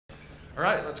All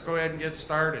right, let's go ahead and get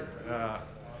started.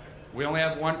 We only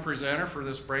have one presenter for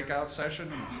this breakout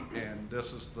session, and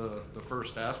this is the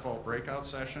first asphalt breakout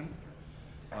session.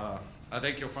 I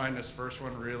think you'll find this first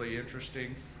one really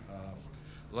interesting.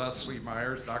 Leslie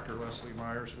Myers, Dr. Leslie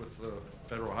Myers with the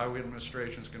Federal Highway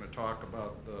Administration is going to talk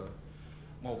about the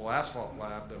mobile asphalt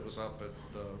lab that was up at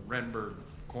the Renberg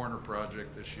Corner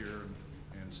project this year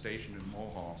and stationed in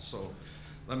Mohall. So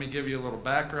let me give you a little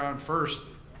background. First,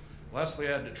 Leslie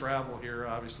had to travel here,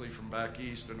 obviously, from back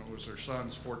east, and it was her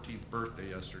son's 14th birthday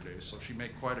yesterday. So she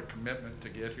made quite a commitment to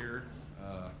get here.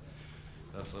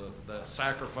 That's a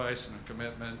sacrifice and a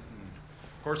commitment. And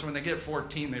of course, when they get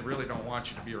 14, they really don't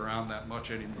want you to be around that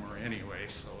much anymore anyway.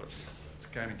 So it's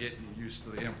kind of getting used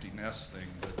to the empty nest thing.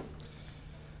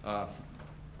 But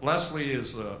Leslie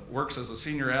works as a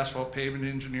senior asphalt pavement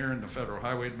engineer in the Federal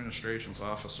Highway Administration's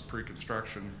Office of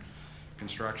Preconstruction,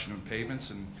 Construction, and Pavements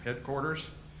in headquarters.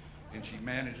 And she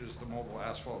manages the Mobile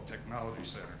Asphalt Technology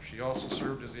Center. She also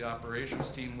served as the operations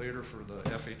team leader for the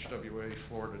FHWA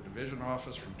Florida Division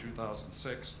Office from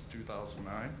 2006 to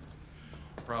 2009.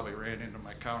 Probably ran into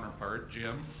my counterpart,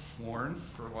 Jim Warren,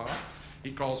 for a while.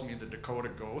 He calls me the Dakota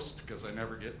Ghost because I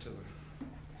never get to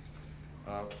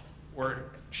the, where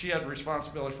she had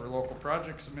responsibility for local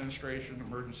projects administration,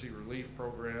 emergency relief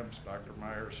programs. Dr.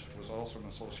 Myers was also an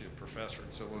associate professor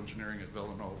in civil engineering at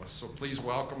Villanova. So please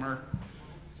welcome her.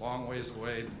 Long ways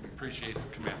away. We appreciate the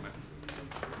commitment.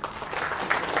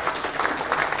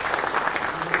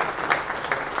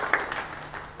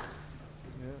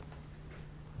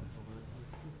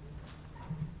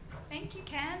 Thank you,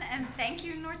 Ken, and thank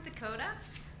you, North Dakota.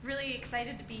 Really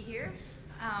excited to be here.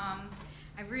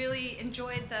 I really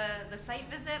enjoyed the site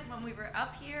visit when we were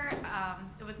up here.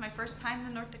 It was my first time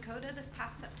in North Dakota this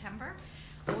past September.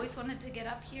 Always wanted to get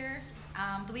up here.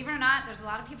 Believe it or not, there's a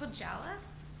lot of people jealous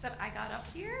that I got up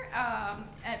here.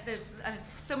 There's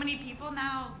so many people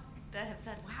now that have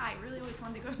said, wow, I really always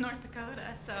wanted to go to North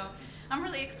Dakota. So I'm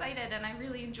really excited, and I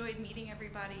really enjoyed meeting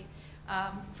everybody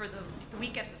for the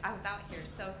weekend I was out here.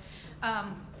 So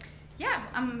yeah,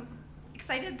 I'm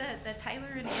excited that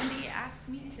Tyler and Andy asked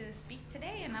me to speak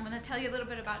today, and I'm going to tell you a little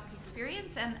bit about the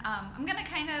experience. And I'm going to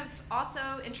kind of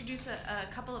also introduce a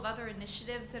couple of other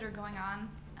initiatives that are going on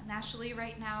nationally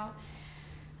right now.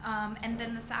 And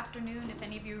then this afternoon, if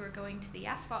any of you are going to the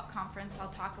Asphalt conference, I'll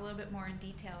talk a little bit more in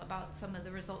detail about some of the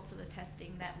results of the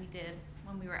testing that we did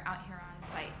when we were out here on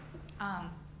site.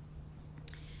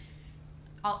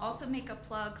 I'll also make a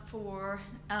plug for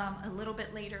a little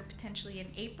bit later, potentially in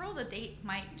April. The date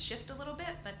might shift a little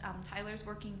bit, but Tyler's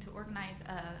working to organize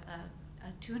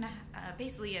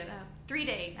basically a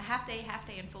 3-day, a half day,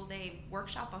 and full day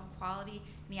workshop on quality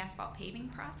in the asphalt paving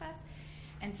process.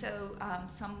 And so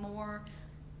some more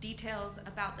details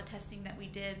about the testing that we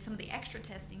did, some of the extra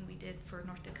testing we did for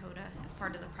North Dakota as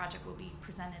part of the project will be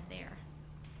presented there.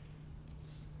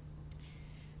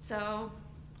 So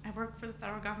I work for the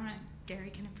federal government. Gary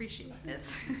can appreciate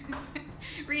this.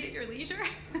 Read at your leisure.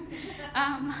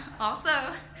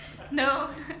 Also, no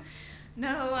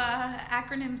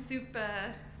acronym soup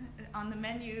on the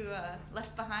menu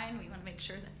left behind. We want to make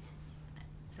sure that,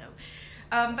 so.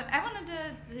 But I wanted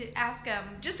to ask,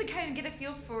 just to kind of get a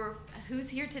feel for who's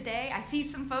here today. I see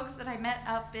some folks that I met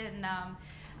up in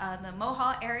the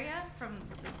Mohall area from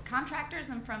the contractors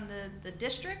and from the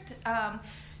district.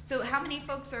 So how many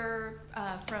folks are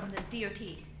from the DOT?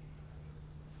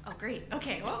 Oh, great.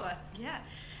 Okay, well, yeah.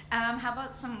 How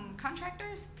about some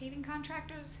contractors, paving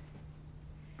contractors?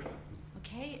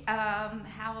 Okay.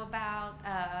 How about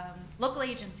local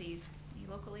agencies? Any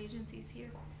local agencies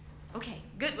here? Okay,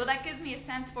 good. Well, that gives me a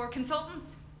sense for consultants.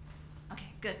 Okay,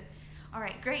 good. All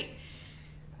right, great.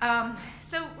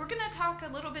 So we're going to talk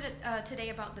a little bit today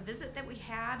about the visit that we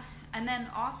had, and then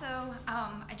also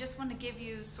I just want to give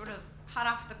you sort of hot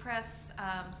off the press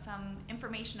some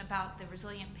information about the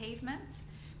Resilient Pavements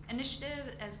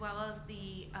initiative, as well as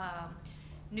the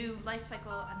new life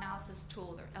cycle analysis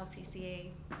tool, or LCCA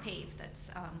PAVE,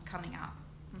 that's coming out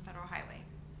from Federal Highway.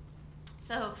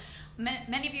 So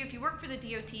many of you, if you work for the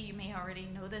DOT, you may already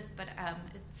know this, but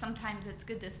sometimes it's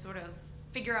good to sort of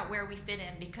figure out where we fit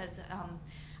in, because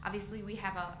obviously we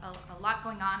have a lot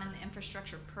going on in the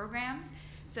infrastructure programs.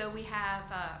 So we have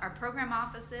our program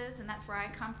offices, and that's where I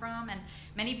come from. And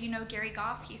many of you know Gary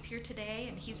Goff. He's here today,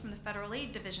 and he's from the Federal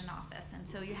Aid Division office. And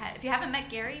so if you haven't met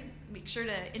Gary, make sure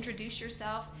to introduce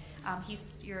yourself.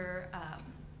 He's your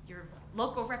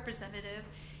local representative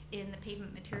in the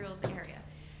pavement materials area.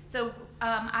 So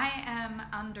I am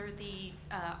under the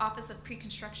Office of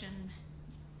Preconstruction,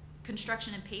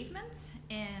 Construction and Pavements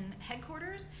in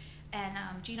headquarters, and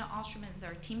Gina Alstrom is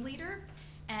our team leader,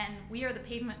 and we are the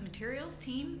pavement materials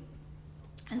team.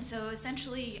 And so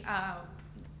essentially,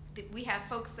 we have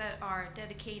folks that are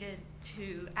dedicated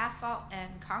to asphalt and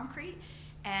concrete.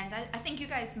 And I think you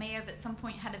guys may have at some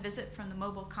point had a visit from the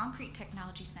Mobile Concrete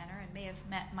Technology Center and may have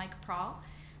met Mike Prahl.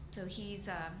 So he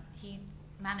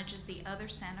manages the other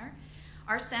center.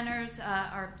 Our centers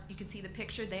are, you can see the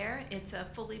picture there. It's a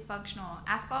fully functional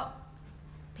asphalt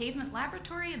pavement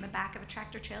laboratory in the back of a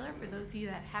tractor trailer for those of you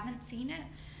that haven't seen it.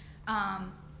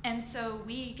 And so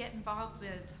we get involved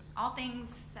with all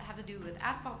things that have to do with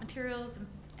asphalt materials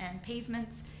and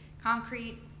pavements,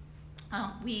 concrete.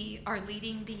 We are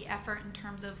leading the effort in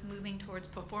terms of moving towards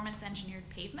performance engineered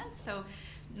pavements. So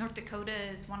North Dakota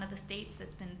is one of the states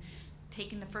that's been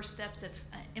taking the first steps of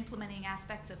implementing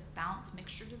aspects of balanced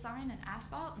mixture design in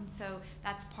asphalt. And so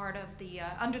that's part of the,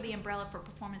 under the umbrella for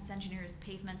performance engineered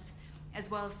pavements,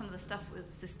 as well as some of the stuff with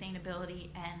sustainability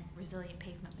and resilient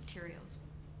pavement materials.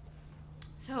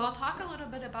 So I'll talk a little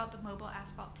bit about the Mobile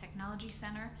Asphalt Technology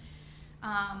Center.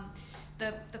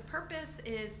 The purpose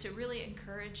is to really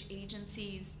encourage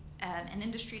agencies and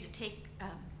industry to take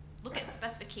look at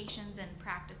specifications and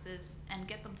practices and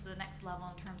get them to the next level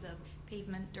in terms of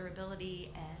pavement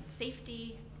durability and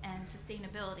safety and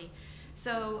sustainability.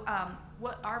 So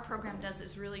what our program does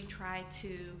is really try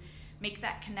to make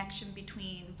that connection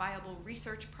between viable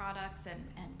research products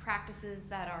and practices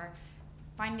that are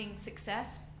finding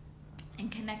success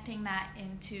and connecting that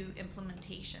into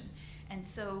implementation. And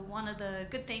so one of the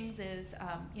good things is,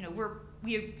 we're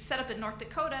set up in North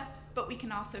Dakota, but we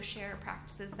can also share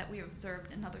practices that we have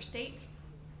observed in other states.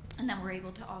 And then we're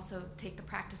able to also take the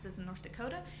practices in North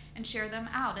Dakota and share them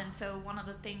out. And so one of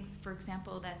the things, for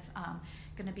example, that's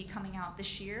going to be coming out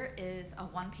this year is a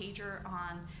one-pager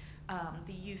on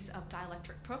the use of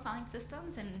dielectric profiling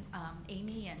systems. And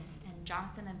Amy and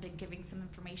Jonathan have been giving some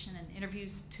information and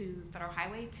interviews to Federal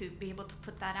Highway to be able to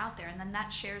put that out there. And then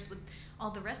that shares with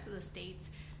all the rest of the states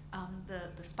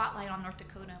the spotlight on North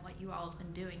Dakota and what you all have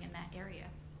been doing in that area.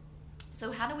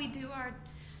 So how do we do our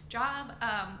job?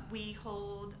 We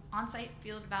hold on-site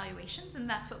field evaluations, and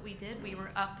that's what we did. We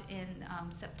were up in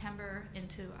September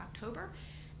into October,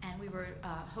 and we were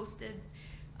hosted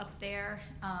up there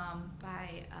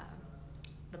by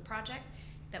the project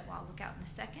that I'll look out in a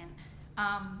second.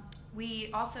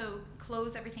 We also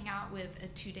close everything out with a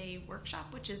 2-day workshop,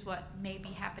 which is what may be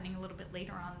happening a little bit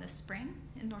later on this spring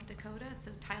in North Dakota. So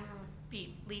Tyler will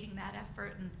be leading that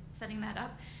effort and setting that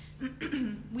up.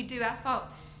 We do asphalt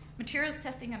materials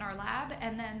testing in our lab,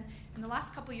 and then in the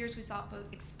last couple of years we've also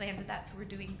expanded that, so we're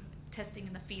doing testing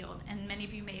in the field. And many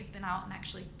of you may have been out and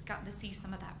actually gotten to see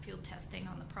some of that field testing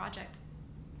on the project.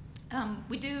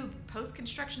 We do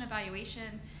post-construction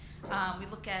evaluation. We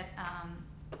look at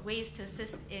ways to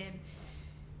assist in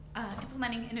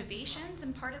implementing innovations,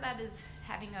 and part of that is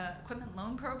having an equipment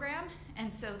loan program,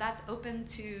 and so that's open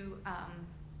to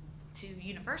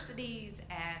universities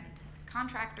and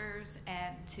contractors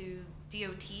and to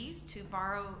DOTs to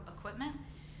borrow equipment.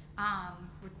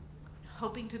 We're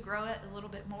hoping to grow it a little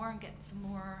bit more and get some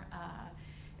more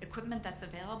equipment that's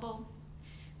available.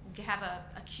 We have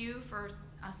a queue for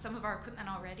some of our equipment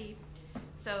already.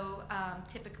 So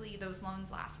typically those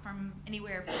loans last from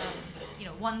anywhere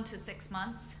from 1 to 6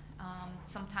 months.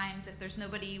 Sometimes if there's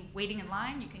nobody waiting in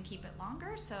line, you can keep it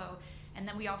longer. So, and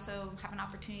then we also have an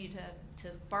opportunity to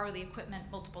borrow the equipment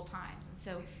multiple times. And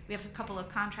so we have a couple of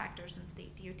contractors and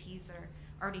state DOTs that are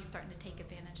already starting to take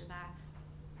advantage of that.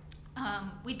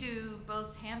 We do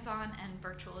both hands-on and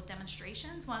virtual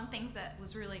demonstrations. One of the things that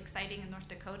was really exciting in North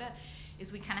Dakota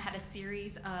is we kind of had a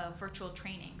series of virtual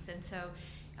trainings. And so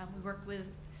we worked with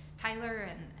Tyler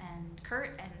and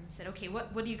Kurt and said, okay,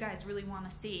 what do you guys really want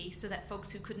to see, so that folks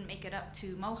who couldn't make it up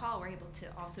to Mohall were able to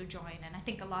also join. And I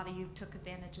think a lot of you took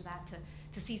advantage of that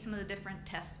to see some of the different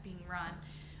tests being run.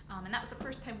 And that was the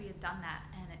first time we had done that,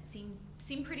 and it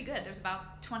seemed pretty good. There's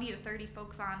about 20 to 30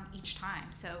 folks on each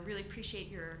time, so really appreciate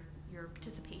your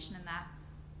participation in that.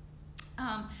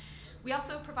 We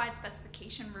also provide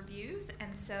specification reviews,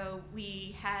 and so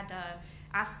we had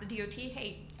asked the DOT,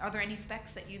 hey, are there any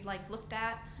specs that you'd like looked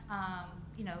at?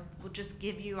 We'll just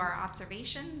give you our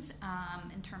observations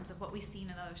in terms of what we've seen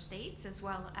in other states, as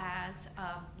well as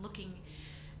looking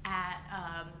at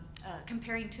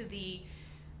comparing to the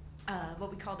what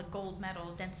we call the gold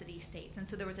medal density states. And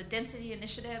so there was a density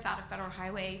initiative out of Federal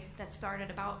Highway that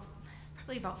started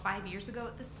probably about 5 years ago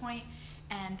at this point.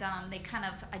 And they kind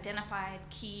of identified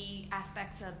key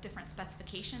aspects of different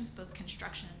specifications, both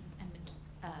construction and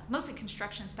mostly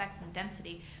construction specs and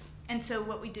density. And so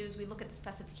what we do is we look at the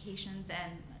specifications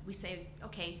and we say,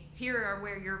 okay, here are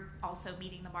where you're also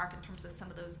meeting the mark in terms of some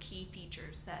of those key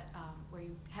features that where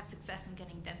you have success in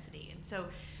getting density. And so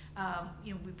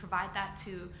we provide that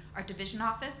to our division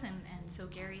office, and so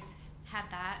Gary's had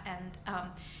that,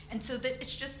 and so that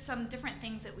it's just some different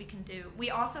things that we can do. We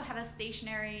also have a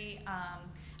stationary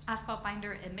asphalt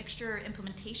binder and mixture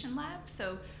implementation lab.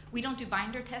 So we don't do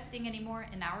binder testing anymore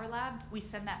in our lab. We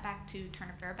send that back to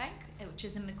Turner Fairbank, which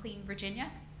is in McLean,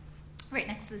 Virginia, right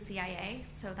next to the CIA.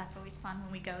 So that's always fun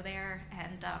when we go there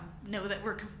and know that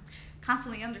we're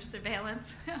constantly under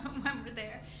surveillance when we're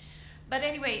there. But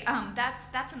anyway,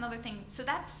 that's another thing. So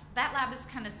that lab is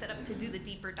kind of set up to do the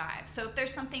deeper dive. So if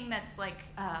there's something that's like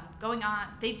going on,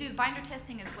 they do binder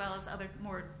testing as well as other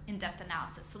more in-depth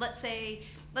analysis. So let's say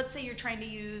you're trying to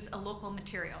use a local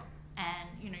material, and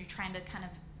you're trying to kind of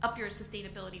up your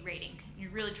sustainability rating.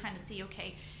 You're really trying to see,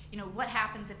 okay, what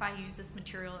happens if I use this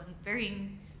material in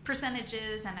varying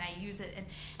percentages and I use it,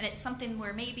 and it's something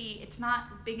where maybe it's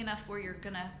not big enough where you're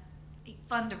gonna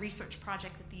fund a research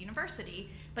project at the university,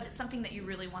 but it's something that you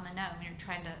really want to know and you're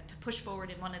trying to push forward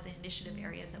in one of the initiative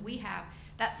areas that we have.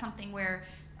 That's something where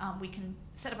we can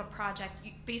set up a project.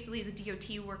 Basically, the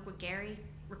DOT work with Gary,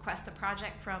 request a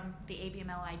project from the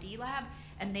ABMLID lab,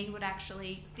 and they would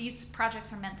actually, these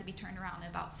projects are meant to be turned around in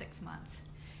about 6 months.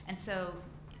 And so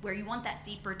where you want that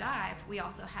deeper dive, we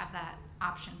also have that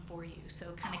option for you.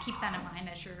 So kind of keep that in mind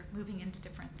as you're moving into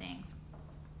different things.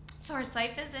 So our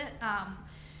site visit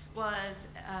was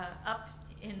up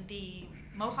in the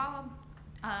Mohawk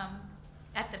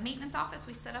at the maintenance office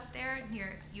we set up there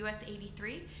near US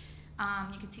 83.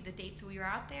 You can see the dates that we were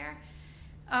out there.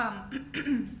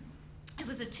 It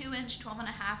was a 2-inch, 12.5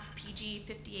 PG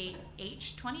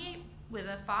 58H28 with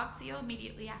a fog seal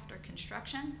immediately after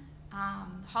construction.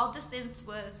 Haul distance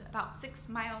was about 6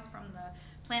 miles from the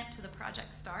plant to the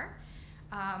project start.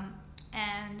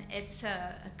 And it's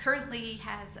currently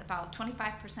has about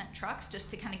 25% trucks, just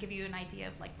to kind of give you an idea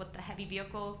of like what the heavy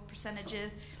vehicle percentage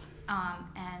is.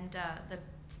 The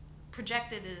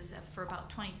projected is for about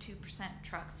 22%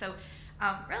 trucks. So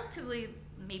relatively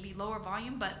maybe lower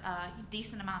volume, but a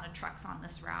decent amount of trucks on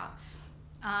this route.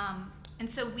 And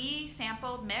so we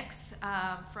sampled mix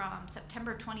from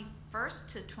September 21st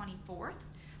to 24th,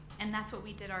 and that's what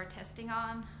we did our testing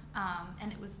on.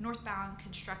 And it was northbound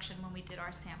construction when we did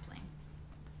our sampling.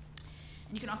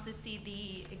 And you can also see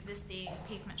the existing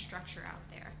pavement structure out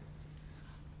there.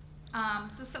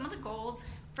 So some of the goals,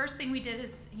 first thing we did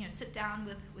is sit down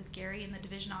with Gary in the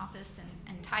division office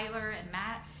and Tyler and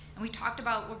Matt, and we talked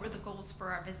about what were the goals for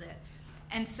our visit.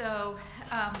 And so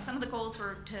some of the goals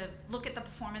were to look at the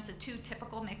performance of 2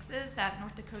 typical mixes that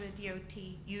North Dakota DOT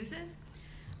uses.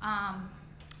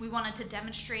 We wanted to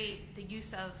demonstrate the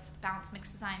use of Balanced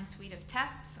Mix Design suite of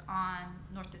tests on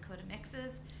North Dakota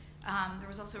mixes. There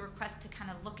was also a request to kind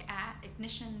of look at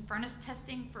ignition furnace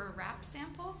testing for wrap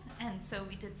samples, and so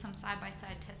we did some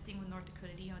side-by-side testing with North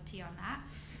Dakota DOT on that.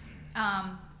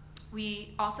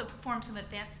 We also performed some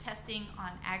advanced testing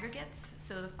on aggregates,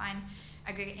 so the fine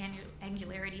aggregate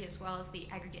angularity as well as the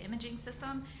aggregate imaging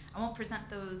system. I won't present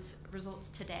those results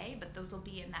today, but those will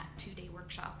be in that 2-day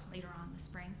workshop later on this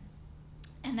spring.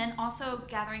 And then also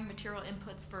gathering material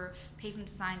inputs for pavement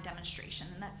design demonstration.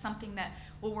 And that's something that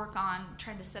we'll work on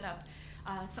trying to set up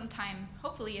sometime,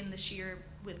 hopefully in this year,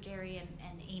 with Gary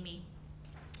and Amy.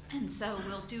 And so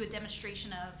we'll do a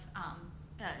demonstration of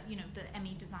the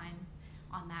ME design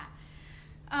on that.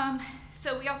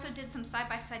 So we also did some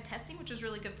side-by-side testing, which was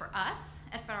really good for us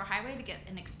at Federal Highway to get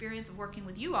an experience of working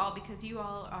with you all, because you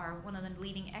all are one of the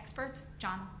leading experts.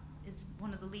 John is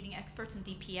one of the leading experts in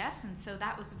DPS, and so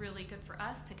that was really good for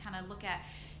us to kind of look at,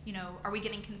 are we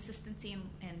getting consistency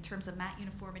in terms of mat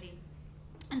uniformity?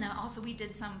 And then also we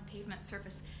did some pavement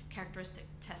surface characteristic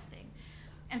testing.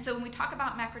 And so when we talk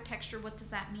about macrotexture, what does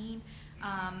that mean?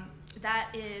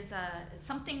 That is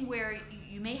something where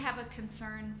you may have a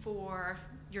concern for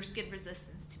your skid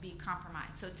resistance to be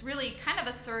compromised. So it's really kind of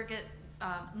a surrogate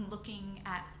looking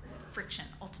at friction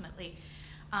ultimately.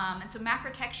 And so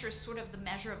macrotexture is sort of the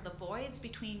measure of the voids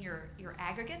between your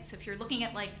aggregates. So if you're looking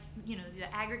at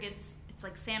the aggregates, it's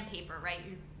like sandpaper, right?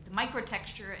 The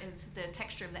microtexture is the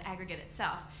texture of the aggregate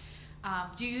itself.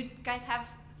 Do you guys have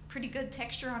pretty good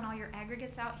texture on all your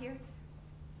aggregates out here?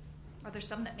 Are there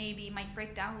some that maybe might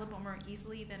break down a little bit more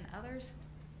easily than others?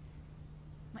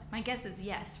 My guess is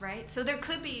yes, right? So there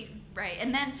could be, right?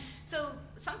 And then, so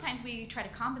sometimes we try to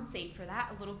compensate for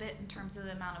that a little bit in terms of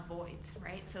the amount of voids,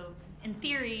 right? So in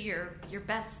theory, your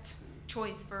best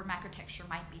choice for macrotexture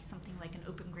might be something like an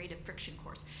open graded friction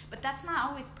course. But that's not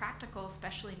always practical,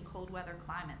 especially in cold weather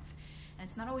climates. And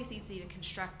it's not always easy to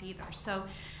construct either. So,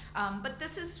 but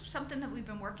this is something that we've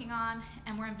been working on,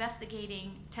 and we're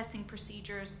investigating testing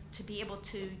procedures to be able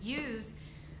to use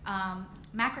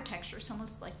macrotexture, it's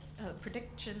almost like a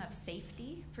prediction of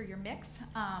safety for your mix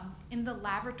in the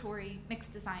laboratory mix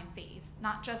design phase,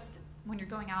 not just when you're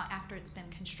going out after it's been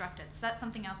constructed. So that's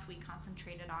something else we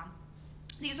concentrated on.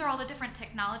 These are all the different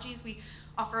technologies. We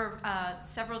offer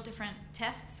several different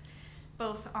tests,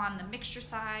 both on the mixture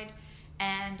side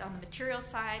and on the material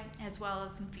side, as well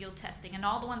as some field testing. And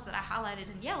all the ones that I highlighted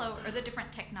in yellow are the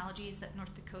different technologies that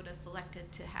North Dakota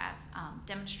selected to have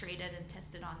demonstrated and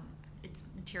tested on its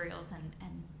materials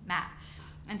and mat.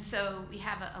 And so we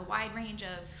have a wide range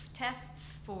of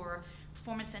tests for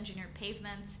performance engineered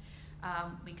pavements.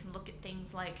 We can look at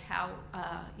things like how,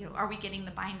 are we getting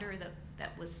the binder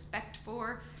that was spec'd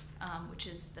for, which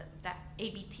is that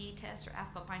ABT test or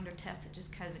asphalt binder test. It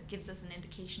just kind of gives us an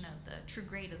indication of the true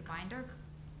grade of the binder.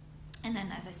 And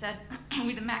then, as I said,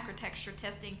 we do macrotexture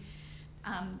testing,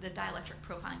 the dielectric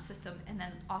profiling system, and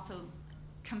then also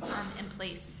confirm in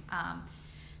place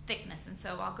thickness. And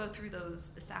so I'll go through those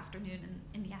this afternoon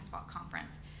in the asphalt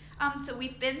conference. So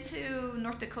we've been to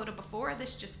North Dakota before.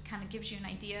 This just kind of gives you an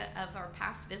idea of our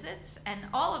past visits. And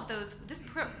all of those, this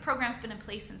program's been in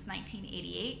place since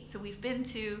 1988. So we've been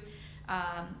to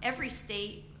every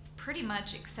state pretty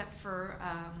much except for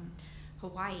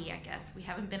Hawaii, I guess. We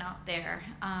haven't been out there.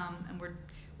 And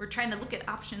we're trying to look at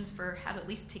options for how to at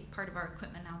least take part of our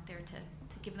equipment out there to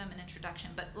give them an introduction.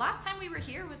 But last time we were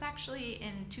here was actually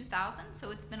in 2000,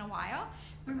 so it's been a while.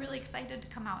 We're really excited to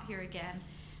come out here again.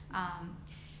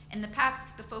 In the past,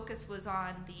 the focus was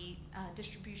on the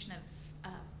distribution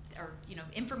of,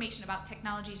 information about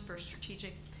technologies for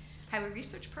strategic highway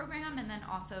research program, and then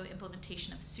also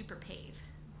implementation of SuperPave.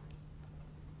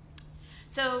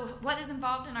 So what is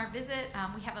involved in our visit?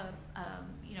 We have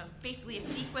basically a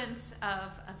sequence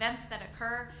of events that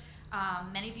occur.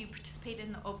 Many of you participated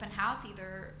in the open house,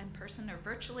 either in person or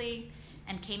virtually,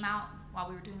 and came out while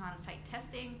we were doing on-site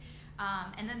testing.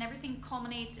 And then everything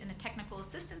culminates in a technical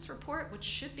assistance report, which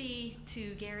should be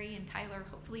to Gary and Tyler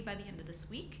hopefully by the end of this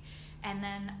week. And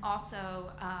then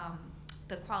also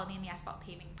the quality in the asphalt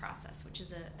paving process, which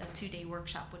is a 2-day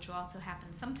workshop, which will also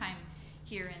happen sometime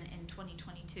here in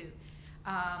 2022.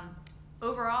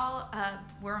 Overall,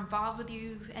 we're involved with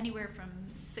you anywhere from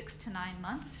 6 to 9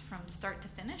 months from start to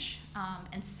finish.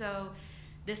 And so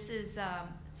this is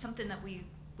something that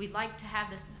we'd like to have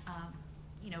this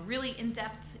really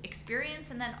in-depth experience,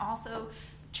 and then also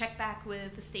check back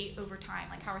with the state over time,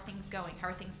 like how are things going, how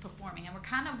are things performing, and we're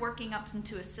kind of working up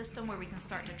into a system where we can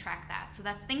start to track that. So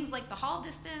that's things like the haul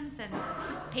distance and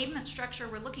pavement structure.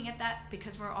 We're looking at that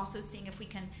because we're also seeing if we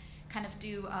can kind of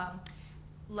do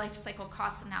life cycle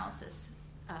cost analysis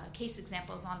case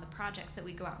examples on the projects that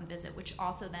we go out and visit, which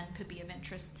also then could be of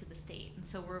interest to the state. And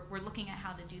so we're looking at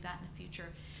how to do that in the future.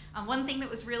 One thing that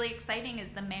was really exciting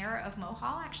is the mayor of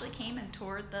Mohall actually came and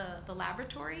toured the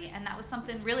laboratory, and that was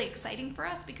something really exciting for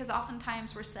us because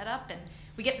oftentimes we're set up and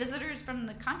we get visitors from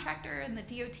the contractor and the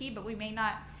DOT, but we may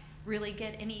not really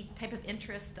get any type of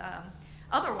interest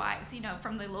otherwise,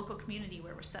 from the local community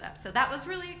where we're set up. So that was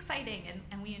really exciting,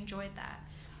 and we enjoyed that.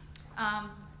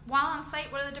 While on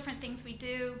site, what are the different things we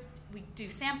do? We do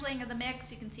sampling of the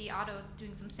mix. You can see Otto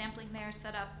doing some sampling there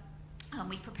set up.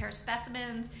 We prepare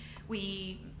specimens.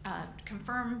 We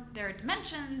confirm their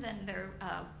dimensions and their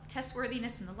test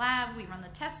worthiness in the lab. We run the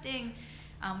testing.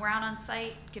 We're out on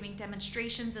site giving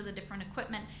demonstrations of the different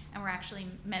equipment, and we're actually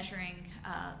measuring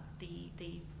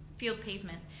the field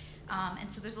pavement. And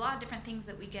so there's a lot of different things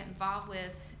that we get involved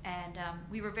with, and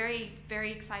we were very,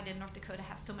 very excited in North Dakota to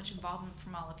have so much involvement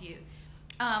from all of you.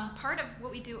 Part of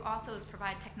what we do also is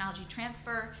provide technology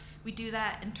transfer. We do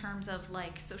that in terms of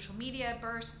like social media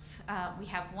bursts. We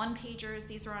have one-pagers.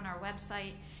 These are on our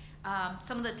website.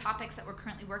 Some of the topics that we're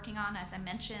currently working on, as I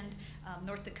mentioned,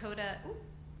 North Dakota.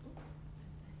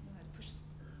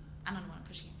 I don't know what I'm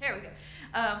pushing. There we go.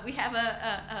 We have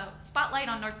a spotlight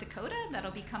on North Dakota that'll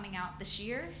be coming out this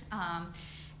year.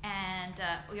 And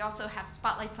we also have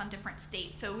spotlights on different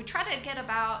states. So we try to get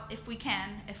about, if we can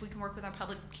work with our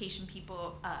publication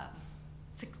people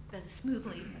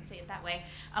smoothly, let's say it that way,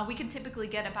 we can typically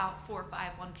get about 4 or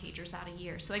 5 one-pagers out a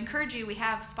year. So I encourage you, we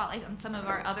have spotlight on some of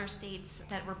our other states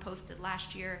that were posted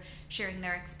last year sharing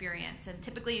their experience. And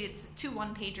typically it's 2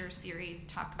 one-pager series,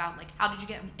 talk about like how did you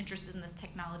get interested in this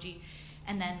technology,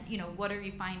 and then, what are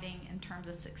you finding in terms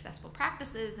of successful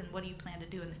practices, and what do you plan to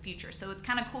do in the future? So it's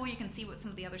kind of cool. You can see what some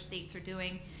of the other states are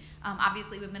doing.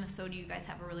 Obviously, with Minnesota, you guys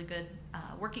have a really good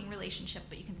working relationship,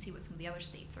 but you can see what some of the other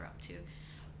states are up to.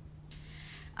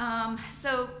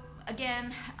 So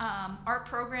again, our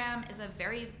program is a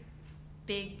very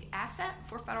big asset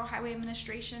for Federal Highway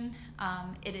Administration.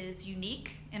 It is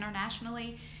unique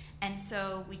internationally, And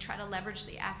so we try to leverage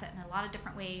the asset in a lot of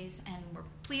different ways, and we're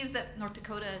pleased that North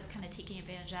Dakota is kind of taking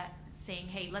advantage of that, saying,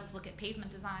 hey, let's look at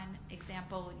pavement design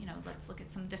example, let's look at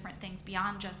some different things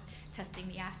beyond just testing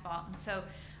the asphalt. And so,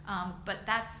 but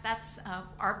that's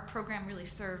our program really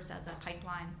serves as a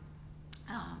pipeline.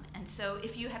 And so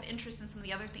if you have interest in some of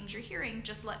the other things you're hearing,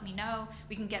 just let me know.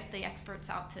 We can get the experts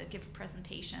out to give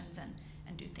presentations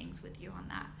and do things with you on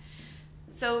that.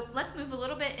 So let's move a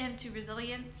little bit into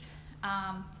resilience.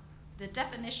 The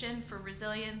definition for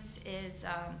resilience is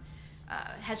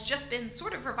has just been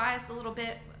sort of revised a little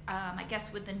bit, I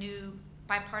guess, with the new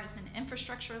bipartisan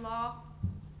infrastructure law.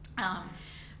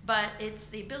 But it's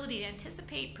the ability to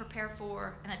anticipate, prepare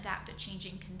for, and adapt to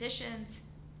changing conditions.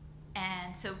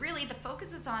 And so really the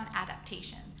focus is on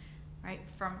adaptation, right?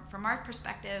 From our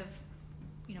perspective,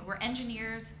 we're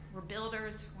engineers, we're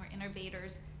builders, we're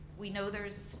innovators. We know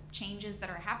there's changes that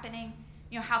are happening.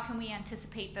 How can we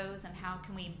anticipate those, and how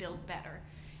can we build better?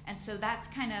 And so that's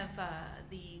kind of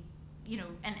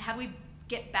and how do we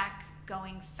get back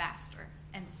going faster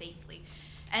and safely?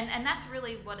 And that's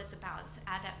really what it's about, it's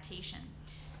adaptation.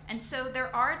 And so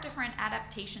there are different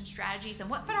adaptation strategies, and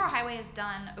what Federal Highway has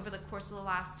done over the course of the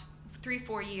last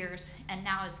 3-4 years, and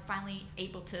now is finally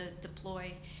able to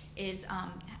deploy, is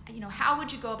how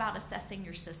would you go about assessing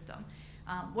your system?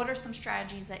 What are some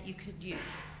strategies that you could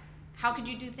use? How could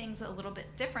you do things a little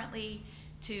bit differently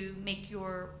to make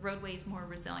your roadways more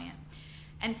resilient?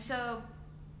 And so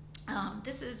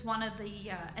this is one of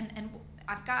the, and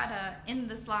I've got in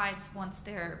the slides, once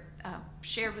they're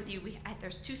shared with you,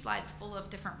 there's 2 slides full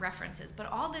of different references, but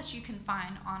all this you can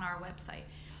find on our website.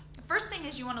 The first thing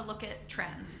is you want to look at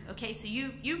trends, okay? So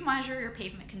you measure your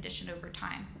pavement condition over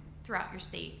time throughout your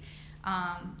state.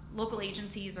 Local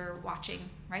agencies are watching,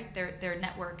 right, their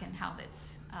network and how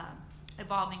it's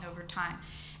evolving over time.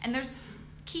 And there's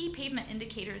key pavement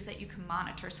indicators that you can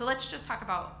monitor. So let's just talk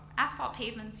about asphalt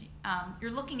pavements.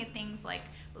 You're looking at things like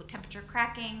low temperature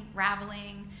cracking,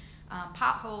 raveling,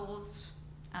 potholes,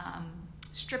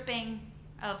 stripping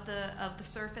of the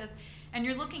surface. And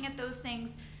you're looking at those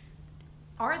things.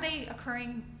 Are they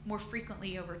occurring more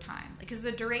frequently over time? Like, is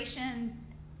the duration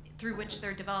through which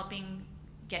they're developing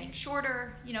getting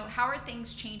shorter? How are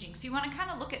things changing? So you want to kind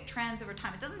of look at trends over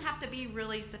time. It doesn't have to be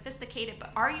really sophisticated,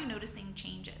 but are you noticing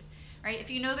changes, right?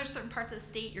 If you know there's certain parts of the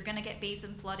state, you're going to get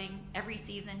basin flooding every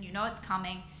season, it's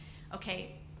coming.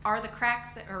 Okay, are the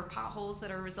cracks or potholes that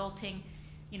are resulting,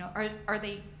 are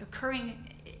they occurring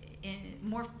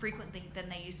more frequently than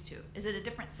they used to? Is it a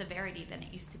different severity than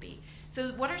it used to be? So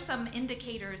what are some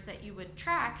indicators that you would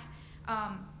track?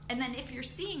 And then if you're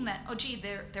seeing that, oh gee,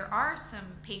 there are some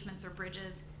pavements or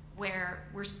bridges where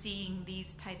we're seeing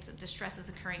these types of distresses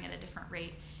occurring at a different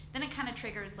rate, then it kind of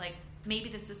triggers like, maybe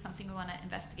this is something we want to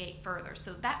investigate further.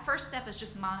 So that first step is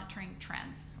just monitoring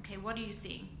trends. Okay, what are you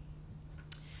seeing?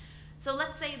 So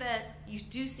let's say that you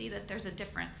do see that there's a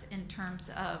difference in terms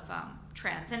of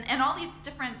trends. And all these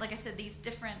different, like I said, these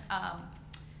different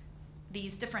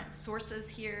sources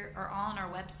here are all on our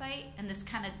website, and this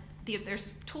kind of,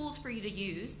 there's tools for you to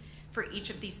use for each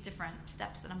of these different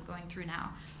steps that I'm going through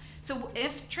now. So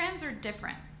if trends are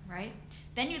different, right,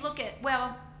 then you look at,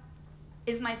 well,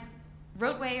 is my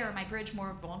roadway or my bridge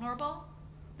more vulnerable?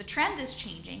 The trend is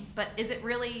changing, but is it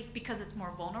really because it's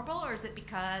more vulnerable, or is it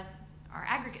because our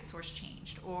aggregate source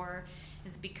changed, or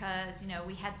is it because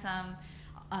we had some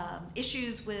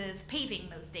issues with paving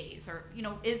those days, or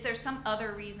is there some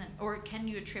other reason, or can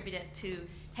you attribute it to,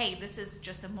 hey, this is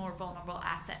just a more vulnerable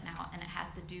asset now, and it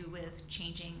has to do with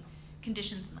changing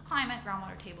conditions in the climate,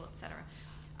 groundwater table, etc.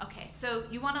 Okay, so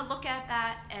you want to look at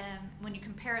that, and when you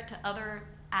compare it to other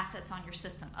assets on your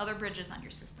system, other bridges on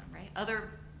your system, right? Other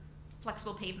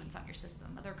flexible pavements on your system,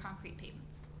 other concrete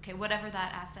pavements, okay, whatever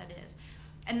that asset is.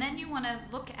 And then you want to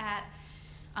look at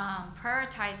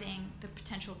prioritizing the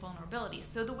potential vulnerabilities.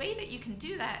 So the way that you can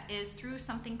do that is through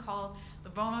something called the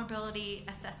Vulnerability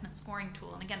Assessment Scoring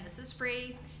Tool. And again, this is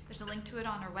free. There's a link to it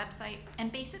on our website.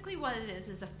 And basically what it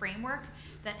is a framework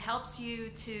that helps you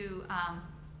to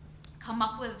come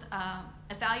up with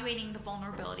evaluating the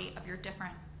vulnerability of your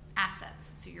different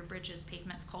assets, so your bridges,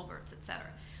 pavements, culverts, etc.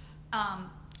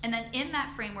 And then in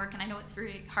that framework, and I know it's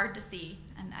very hard to see,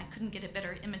 and I couldn't get a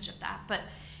better image of that, but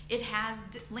it has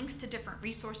links to different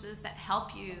resources that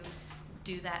help you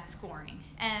do that scoring.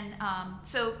 And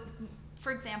so,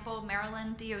 for example,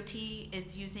 Maryland DOT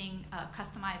is using a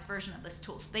customized version of this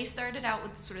tool. So they started out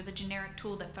with sort of the generic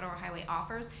tool that Federal Highway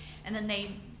offers, and then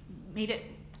they made it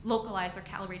localized or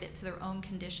calibrated to their own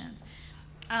conditions.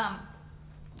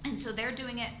 And so they're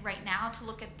doing it right now to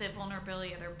look at the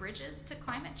vulnerability of their bridges to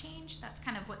climate change. That's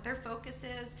kind of what their focus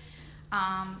is.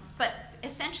 But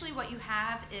essentially what you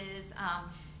have is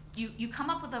you come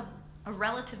up with a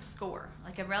relative score,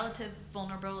 like a relative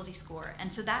vulnerability score.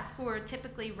 And so that score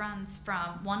typically runs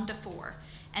from 1 to 4.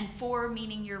 And 4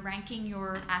 meaning you're ranking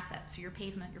your assets, so your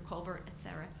pavement, your culvert, et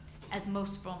cetera, as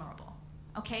most vulnerable.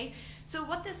 Okay? So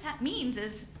what this means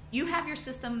is you have your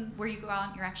system where you go out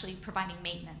and you're actually providing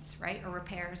maintenance, right, or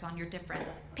repairs on your different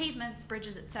pavements,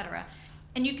 bridges, et cetera.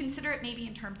 And you consider it maybe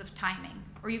in terms of timing,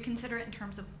 or you consider it in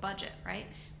terms of budget, right?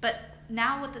 But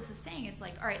now what this is saying is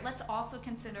like, all right, let's also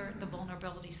consider the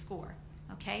vulnerability score,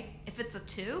 okay? If it's a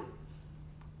 2,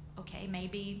 okay,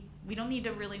 maybe we don't need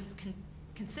to really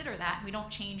consider that. We don't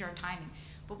change our timing.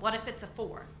 But what if it's a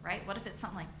 4, right? What if it's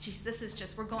something like, geez, this is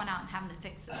just, we're going out and having to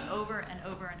fix this over and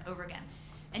over and over again.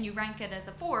 And you rank it as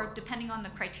a 4, depending on the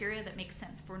criteria that makes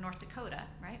sense for North Dakota,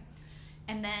 right?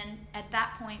 And then at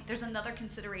that point, there's another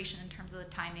consideration in terms of the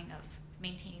timing of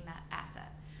maintaining that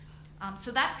asset.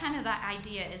 So that's kind of the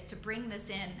idea, is to bring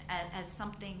this in as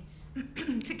something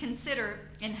to consider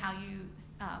in how you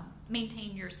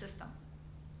maintain your system.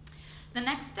 The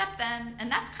next step then,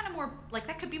 and that's kind of more, like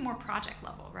that could be more project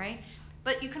level, right?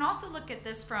 But you can also look at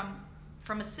this from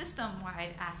a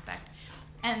system-wide aspect.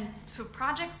 And for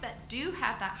projects that do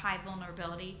have that high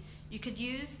vulnerability, you could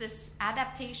use this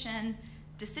adaptation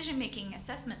decision-making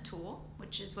assessment tool,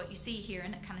 which is what you see here,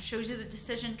 and it kind of shows you the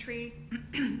decision tree.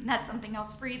 That's something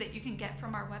else free that you can get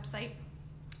from our website.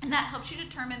 And that helps you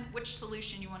determine which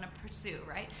solution you want to pursue,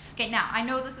 right? Okay, now, I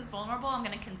know this is vulnerable. I'm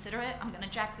going to consider it. I'm going to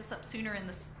jack this up sooner in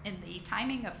the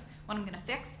timing of what I'm going to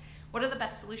fix. What are the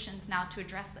best solutions now to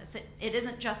address this? It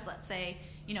isn't just, let's say,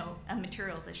 you know, a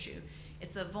materials issue.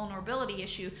 It's a vulnerability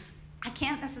issue. I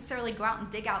can't necessarily go out and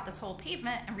dig out this whole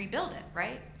pavement and rebuild it,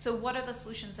 right? So what are the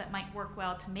solutions that might work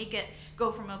well to make it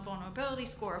go from a vulnerability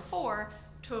score of 4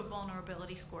 to a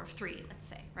vulnerability score of 3, let's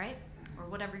say, right? Or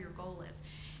whatever your goal is.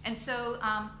 And so,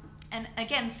 and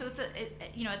again, so it's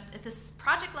you know, at this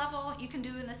project level, you can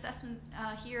do an assessment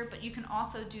here, but you can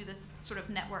also do this sort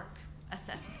of network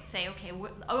assessment. Say, okay,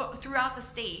 throughout the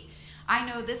state, I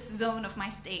know this zone of my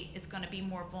state is going to be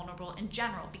more vulnerable in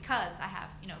general because I have,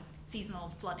 you know,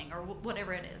 seasonal flooding or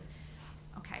whatever it is.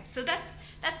 Okay, so that's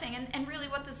saying, and really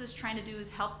what this is trying to do is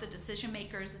help the decision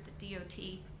makers at the DOT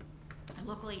and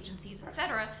local agencies, et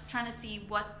cetera, trying to see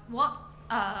what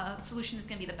solution is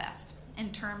going to be the best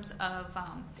in terms of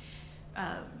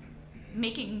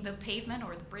making the pavement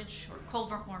or the bridge or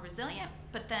culvert more resilient,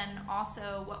 but then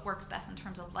also what works best in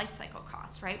terms of life cycle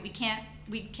costs, right? We can't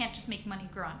just make money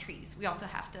grow on trees. We also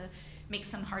have to make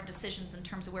some hard decisions in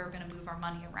terms of where we're going to move our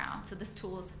money around. So this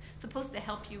tool is supposed to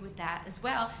help you with that as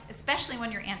well, especially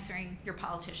when you're answering your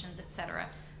politicians, et cetera.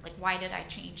 Like, why did I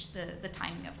change the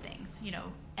timing of things? You know,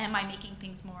 am I making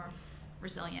things more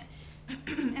resilient?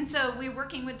 And so we're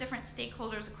working with different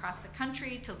stakeholders across the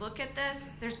country to look at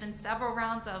this. There's been several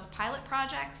rounds of pilot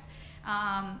projects.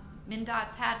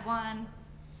 MnDOT's had one.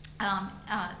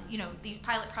 You know, these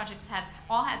pilot projects have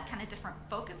all had kind of different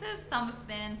focuses. Some have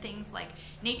been things like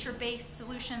nature-based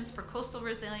solutions for coastal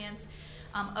resilience.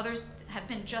 Others have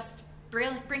been just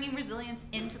bringing resilience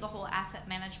into the whole asset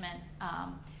management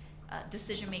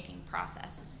decision-making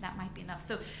process. That might be enough.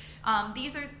 So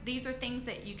these are things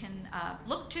that you can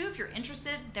look to if you're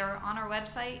interested. They're on our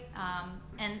website.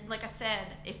 And like I said,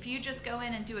 if you just go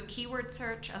in and do a keyword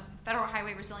search of Federal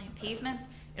Highway Resilient Pavements,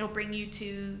 it'll bring you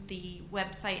to the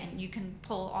website, and you can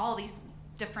pull all these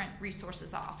different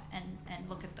resources off and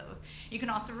look at those. You can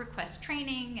also request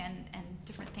training and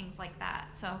different things like that.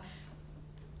 So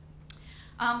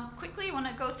quickly, I want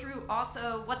to go through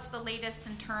also what's the latest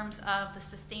in terms of the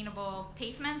sustainable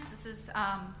pavements. This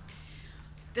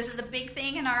is a big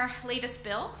thing in our latest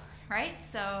bill, right?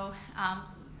 So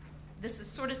this is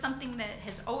sort of something that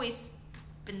has always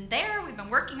been there. We've been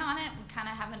working on it. We kind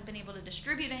of haven't been able to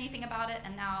distribute anything about it,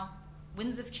 and now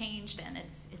winds have changed, and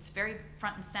it's very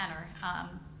front and center.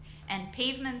 And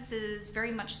pavements is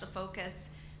very much the focus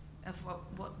of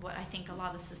what I think a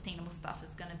lot of the sustainable stuff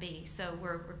is going to be. So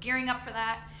we're gearing up for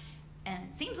that, and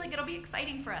it seems like it'll be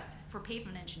exciting for us, for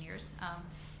pavement engineers.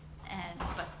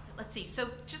 But let's see. So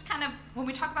just kind of when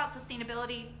we talk about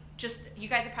sustainability, just you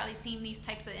guys have probably seen these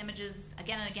types of images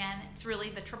again and again. It's really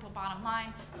the triple bottom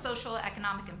line: social,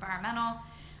 economic, environmental.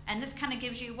 And this kind of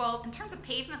gives you, well, in terms of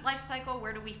pavement life cycle,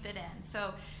 where do we fit in?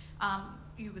 So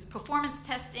with performance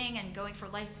testing and going for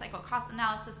life cycle cost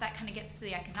analysis, that kind of gets to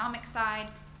the economic side.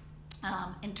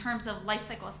 In terms of life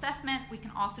cycle assessment, we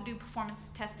can also do performance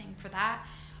testing for that.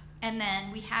 And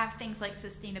then we have things like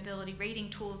sustainability rating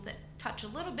tools that touch a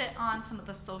little bit on some of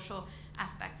the social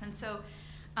aspects. And so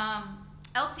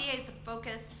LCA is the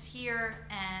focus here,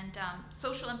 and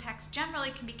social impacts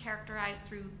generally can be characterized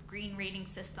through green rating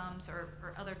systems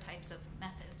or other types of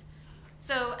methods.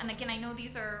 So, and again, I know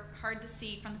these are hard to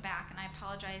see from the back, and I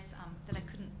apologize that I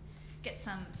couldn't get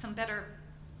some better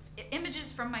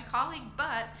images from my colleague,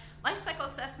 but life cycle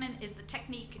assessment is the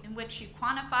technique in which you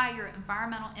quantify your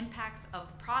environmental impacts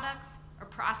of products or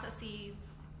processes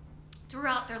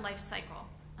throughout their life cycle.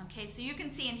 Okay, so you can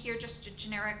see in here just a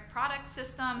generic product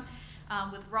system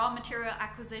with raw material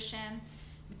acquisition,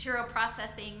 material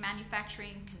processing,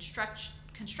 manufacturing,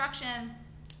 construction,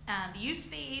 the use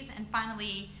phase, and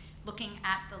finally looking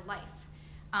at the life.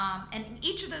 And in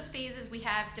each of those phases, we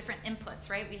have different inputs,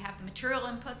 right? We have the material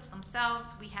inputs themselves,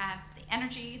 we have the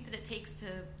energy that it takes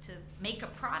to make a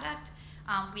product,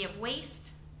 we have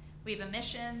waste, we have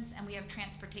emissions, and we have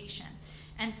transportation.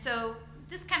 And so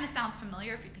this kind of sounds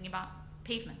familiar if you're thinking about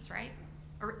pavements, right?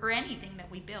 Or anything that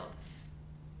we build.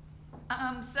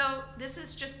 So this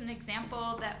is just an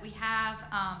example that we have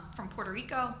from Puerto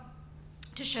Rico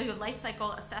to show you a life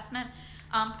cycle assessment.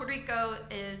 Puerto Rico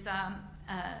is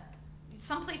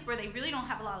someplace where they really don't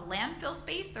have a lot of landfill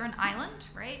space. They're an island,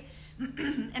 right?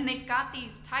 And they've got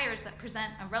these tires that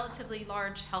present a relatively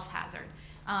large health hazard.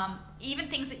 Even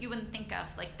things that you wouldn't think of,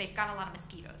 like they've got a lot of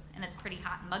mosquitoes, and it's pretty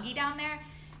hot and muggy down there.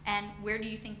 And where do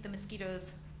you think the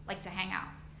mosquitoes like to hang out?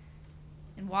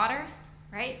 In water,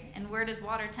 right? And where does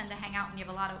water tend to hang out when you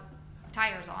have a lot of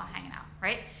tires all hanging out,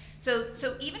 right?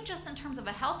 So even just in terms of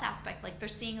a health aspect, like they're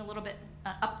seeing a little bit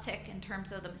uptick in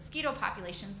terms of the mosquito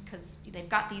populations because they've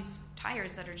got these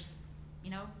tires that are just,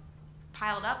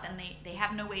 piled up, and they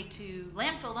have no way to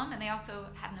landfill them, and they also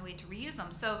have no way to reuse them.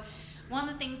 So one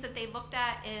of the things that they looked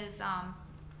at is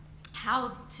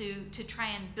how to try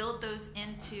and build those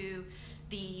into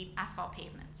the asphalt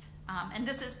pavements. And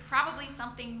this is probably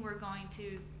something we're going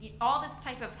to, all this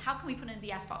type of, how can we put into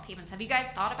the asphalt pavements? Have you guys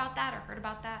thought about that or heard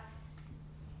about that?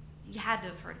 You had to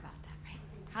have heard about that, right?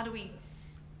 How do we,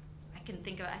 I can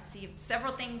think of, I see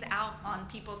several things out on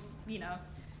people's,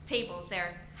 tables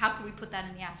there. How could we put that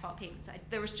in the asphalt pavements?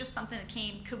 There was just something that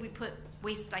came, could we put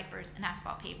waste diapers in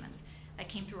asphalt pavements? That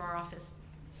came through our office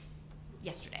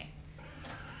yesterday.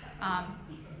 And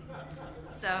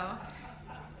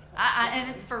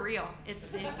it's for real.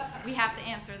 It's we have to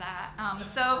answer that.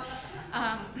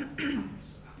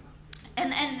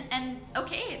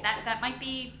 Okay, that might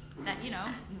be that,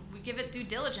 we give it due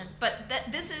diligence, but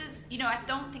this is, I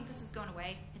don't think this is going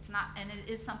away. It's not, and it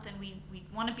is something we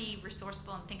want to be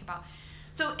resourceful and think about.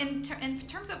 So in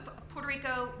terms of Puerto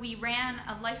Rico, we ran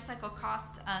a life cycle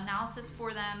cost analysis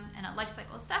for them and a life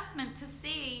cycle assessment to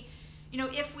see,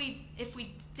 if we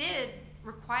did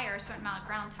require a certain amount of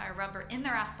ground tire rubber in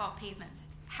their asphalt pavements,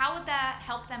 how would that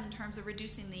help them in terms of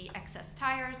reducing the excess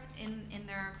tires in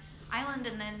their island?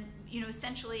 And then,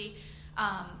 essentially,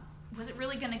 was it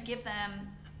really going to give them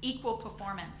equal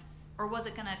performance, or was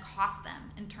it going to cost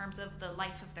them in terms of the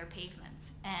life of their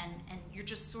pavements? And you're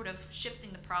just sort of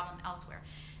shifting the problem elsewhere.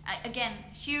 Again,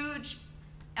 huge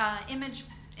image,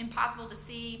 impossible to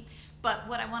see, but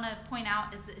what I want to point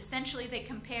out is that essentially they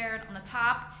compared on the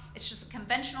top, it's just a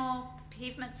conventional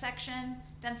pavement section,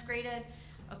 dense graded,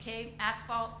 okay,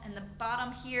 asphalt. And the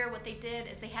bottom here, what they did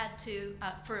is they had to,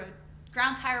 for a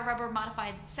ground tire rubber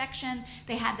modified section,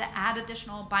 they had to add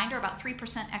additional binder, about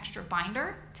 3% extra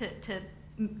binder to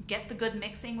get the good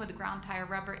mixing with the ground tire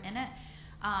rubber in it.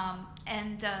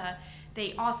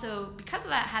 They also, because of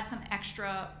that, had some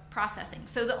extra processing.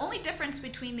 So the only difference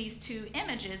between these two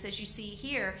images, as you see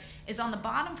here, is on the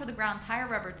bottom for the ground tire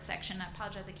rubber section. I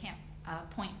apologize, I can't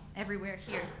point everywhere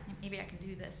here. Maybe I can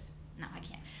do this. No, I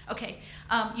can't. Okay,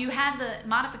 you had the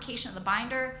modification of the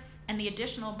binder and the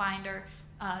additional binder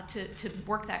to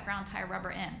work that ground tire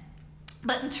rubber in.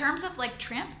 But in terms of like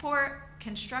transport,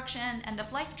 construction,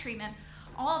 end-of-life treatment,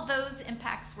 all of those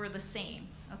impacts were the same.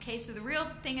 Okay, so the real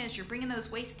thing is you're bringing those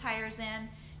waste tires in,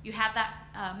 you have that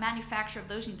manufacture of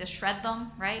those, you need to shred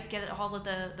them, right, get all of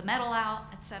the metal out,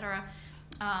 etc.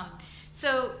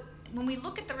 So when we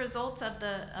look at the results of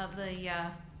the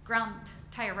ground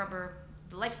tire rubber,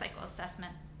 the life cycle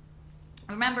assessment,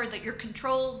 remember that your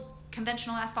controlled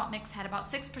conventional asphalt mix had about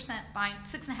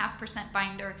 6.5%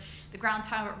 binder. The ground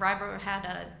tire rubber had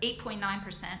a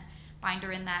 8.9%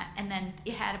 binder in that, and then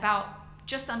it had about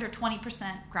just under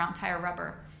 20% ground tire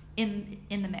rubber in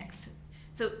the mix.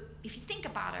 So if you think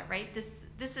about it, right, this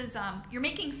is you're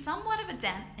making somewhat of a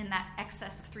dent in that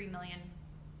excess of 3 million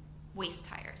waste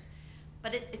tires,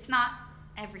 but it's not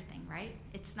everything, right?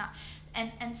 It's not,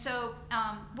 and so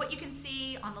what you can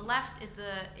see on the left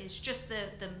is just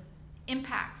the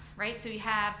impacts, right? So you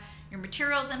have your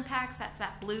materials impacts, that's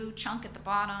that blue chunk at the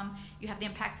bottom. You have the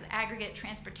impacts of aggregate,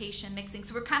 transportation, mixing.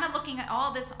 So we're kind of looking at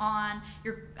all this on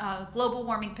your global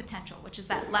warming potential, which is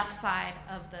that left side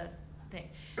of the thing.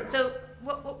 So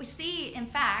what we see, in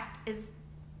fact, is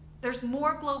there's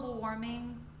more global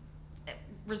warming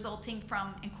resulting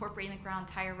from incorporating the ground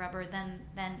tire rubber than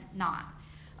not.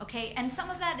 Okay, and some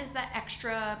of that is that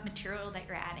extra material that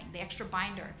you're adding, the extra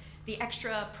binder, the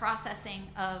extra processing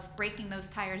of breaking those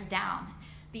tires down,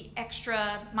 the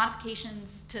extra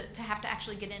modifications to have to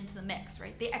actually get into the mix,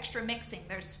 right? The extra mixing,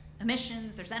 there's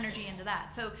emissions, there's energy into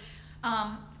that. So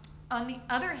on the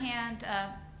other hand,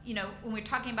 you know, when we're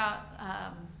talking about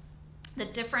the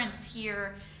difference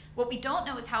here, what we don't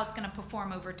know is how it's going to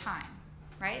perform over time,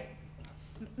 right?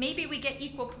 Maybe we get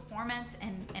equal performance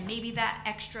and maybe that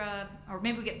extra, or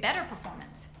maybe we get better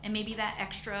performance and maybe that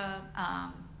extra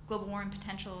global warming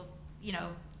potential, you know,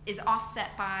 is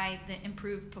offset by the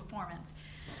improved performance.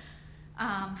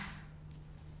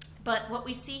 But what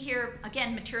we see here,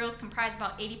 again, materials comprise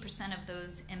about 80% of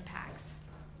those impacts.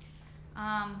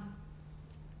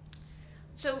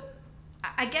 So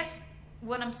I guess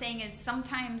what I'm saying is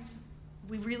sometimes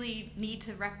we really need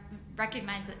to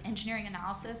recognize that engineering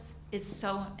analysis is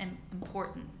so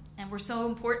important. And we're so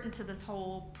important to this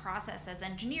whole process as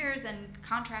engineers and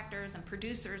contractors and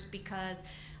producers because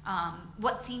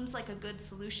what seems like a good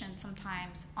solution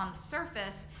sometimes on the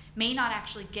surface may not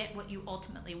actually get what you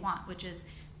ultimately want, which is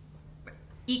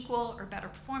equal or better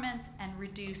performance and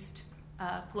reduced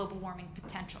global warming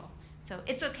potential. So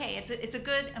it's okay. It's a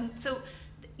good, so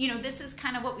you know, this is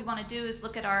kind of what we want to do is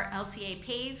look at our LCA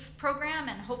PAVE program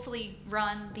and hopefully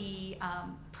run the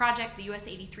project, the US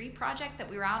 83 project that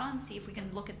we were out on, see if we can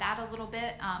look at that a little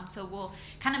bit. So we'll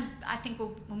kind of, I think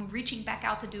when we're reaching back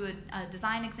out to do a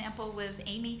design example with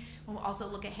Amy, we'll also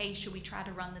look at, hey, should we try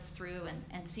to run this through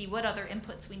and see what other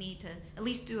inputs we need to at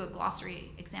least do a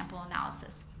glossary example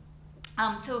analysis.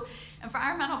 So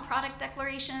environmental product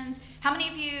declarations, how many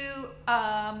of you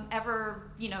ever,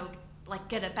 you know, like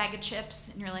get a bag of chips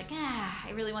and you're like,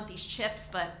 I really want these chips,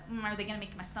 but are they gonna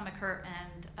make my stomach hurt?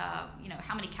 And you know,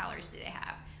 how many calories do they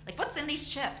have? Like, what's in these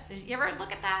chips? Did you ever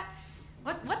look at that?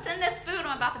 What's in this food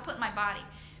I'm about to put in my body?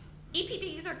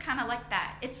 EPDs are kind of like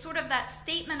that. It's sort of that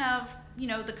statement of, you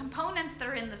know, the components that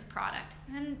are in this product.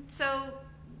 And so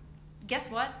guess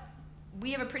what?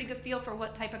 We have a pretty good feel for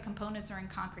what type of components are in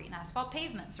concrete and asphalt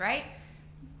pavements, right?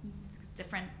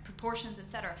 Different proportions, et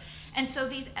cetera. And so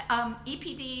these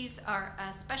EPDs are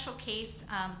a special case.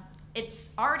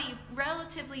 It's already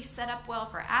relatively set up well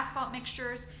for asphalt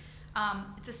mixtures.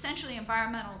 It's essentially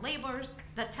environmental labels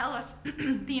that tell us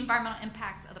the environmental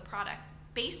impacts of the products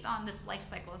based on this life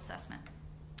cycle assessment.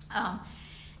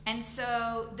 And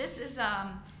so this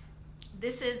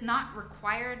is not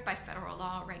required by federal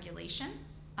law or regulation.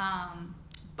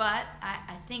 But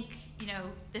I think, you know,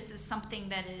 this is something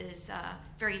that is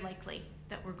very likely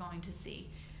that we're going to see.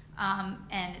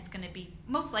 And it's going to be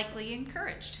most likely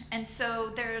encouraged. And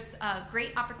so there's a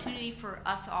great opportunity for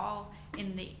us all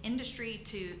in the industry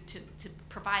to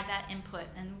provide that input.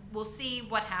 And we'll see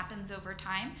what happens over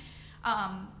time.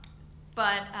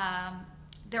 But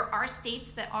there are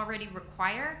states that already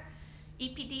require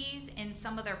EPDs in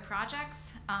some of their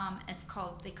projects.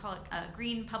 They call it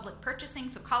green public purchasing.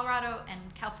 So Colorado and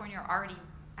California are already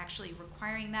actually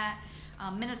requiring that.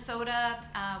 Minnesota,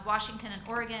 Washington, and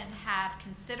Oregon have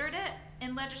considered it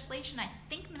in legislation. I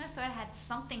think Minnesota had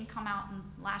something come out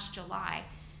in last July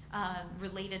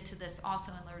related to this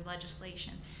also in their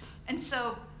legislation. And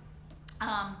so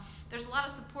there's a lot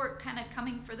of support kind of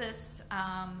coming for this.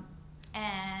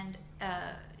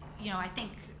 You know, I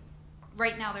think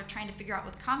right now they're trying to figure out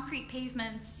with concrete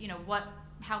pavements, you know,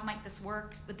 how might this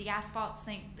work with the asphalts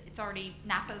thing. It's already,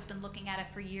 NAPA's been looking at it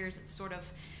for years. It's sort of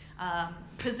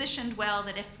positioned well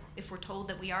that if we're told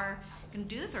that we are going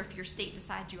to do this, or if your state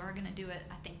decides you are going to do it,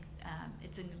 I think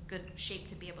it's in good shape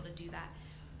to be able to do that.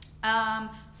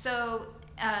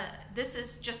 This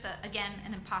is just, again,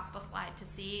 an impossible slide to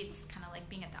see. It's kind of like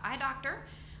being at the eye doctor.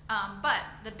 But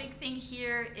the big thing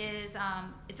here is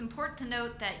it's important to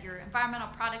note that your environmental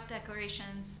product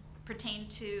declarations pertain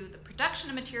to the production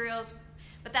of materials,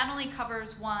 but that only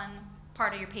covers one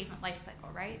part of your pavement life cycle,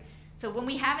 right? So when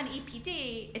we have an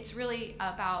EPD, it's really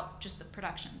about just the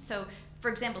production. So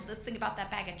for example, let's think about that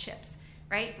bag of chips,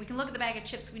 right? We can look at the bag of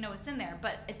chips, we know what's in there,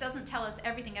 but it doesn't tell us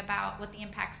everything about what the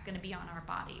impact's gonna be on our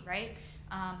body, right?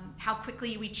 How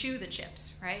quickly we chew the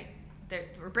chips, right?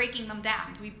 We're breaking them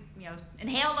down. Do we, you know,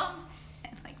 inhale them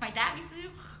like my dad used to do,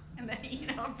 and then, you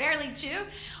know, barely chew?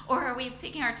 Or are we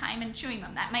taking our time and chewing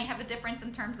them? That might have a difference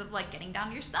in terms of like getting down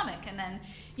to your stomach. And then,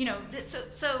 you know,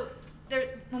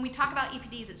 when we talk about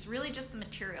EPDs, it's really just the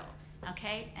material.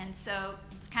 okay? And so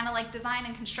it's kind of like design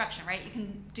and construction, right? You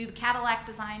can do the Cadillac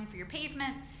design for your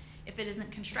pavement. If it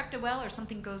isn't constructed well or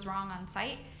something goes wrong on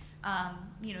site,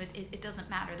 you know, it doesn't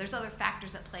matter. There's other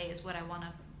factors at play is what I want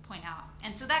to point out.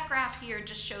 And so that graph here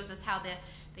just shows us how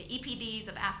the EPDs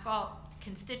of asphalt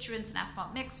constituents and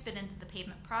asphalt mix fit into the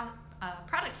pavement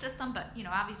product system. But, you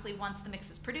know, obviously once the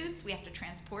mix is produced, we have to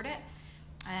transport it,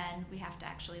 and we have to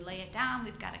actually lay it down.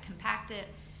 We've got to compact it,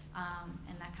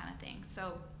 and that kind of thing.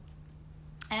 So,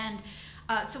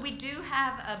 so we do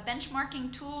have a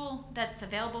benchmarking tool that's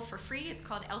available for free. It's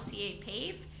called LCA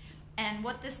Pave. And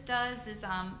what this does is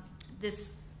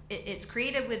it's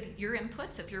created with your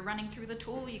input. So if you're running through the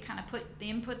tool, you kind of put the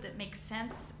input that makes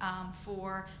sense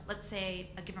for, let's say,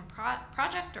 a given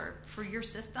project or for your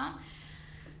system.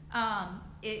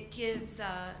 It gives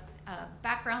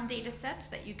background data sets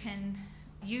that you can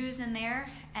use in there,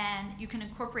 and you can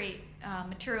incorporate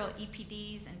material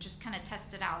EPDs and just kind of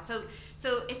test it out. So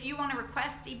if you want to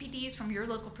request EPDs from your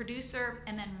local producer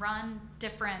and then run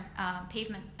different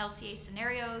pavement LCA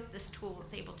scenarios, this tool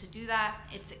is able to do that.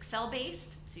 It's Excel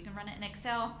based, so you can run it in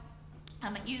Excel.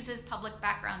 It uses public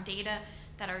background data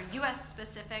that are US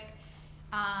specific.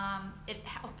 It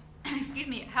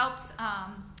helps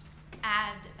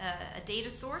add a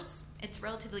data source. It's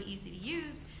relatively easy to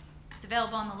use. It's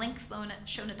available on the link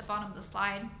shown at the bottom of the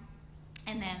slide.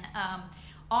 And then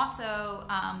also,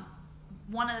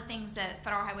 one of the things that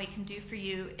Federal Highway can do for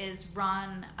you is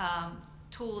run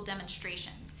tool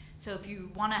demonstrations. So if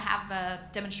you want to have a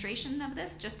demonstration of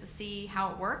this just to see how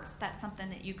it works, that's something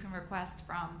that you can request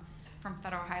from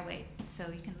Federal Highway. So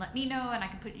you can let me know, and I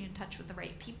can put you in touch with the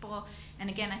right people. And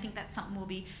again, I think that's something we'll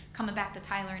be coming back to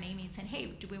Tyler and Amy and saying, hey,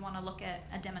 do we want to look at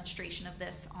a demonstration of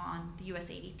this on the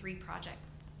US 83 project?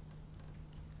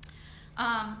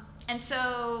 And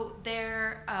so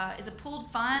there is a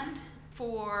pooled fund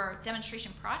for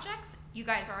demonstration projects. You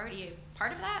guys are already a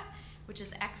part of that, which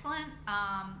is excellent.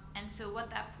 And so what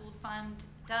that pooled fund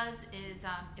does is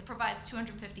it provides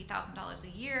 $250,000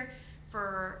 a year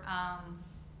for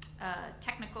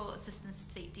technical assistance to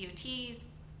state DOTs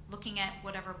looking at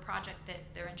whatever project that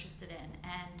they're interested in.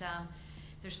 And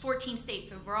there's 14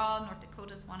 states overall. North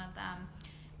Dakota is one of them.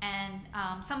 And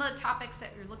some of the topics that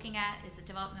we're looking at is the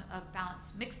development of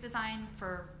balanced mix design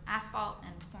for asphalt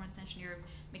and performance engineered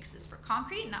mixes for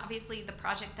concrete. And obviously the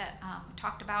project that we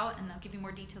talked about, and I'll give you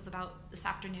more details about this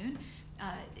afternoon,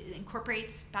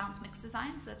 incorporates balanced mix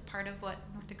design. So that's part of what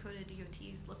North Dakota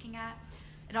DOT is looking at.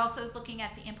 It also is looking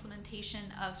at the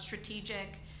implementation of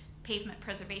strategic pavement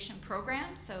preservation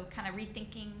programs. So kind of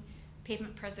rethinking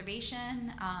pavement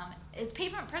preservation. Is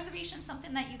pavement preservation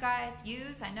something that you guys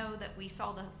use? I know that we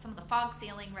saw some of the fog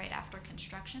sealing right after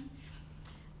construction.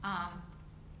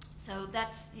 So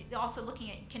that's also looking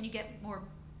at, can you get more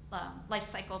life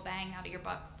cycle bang out of your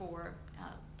buck for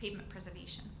pavement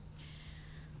preservation?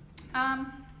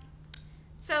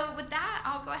 So with that,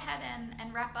 I'll go ahead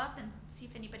and wrap up and see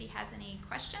if anybody has any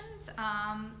questions.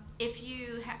 If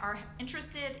you are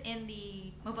interested in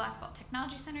the Mobile Asphalt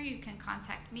Technology Center, you can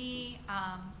contact me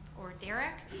or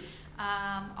Derek.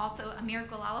 Also, Amir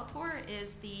Galalapur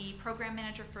is the program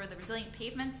manager for the Resilient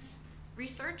Pavements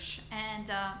research,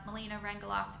 and Melina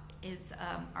Rangaloff is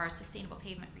our Sustainable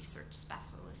Pavement Research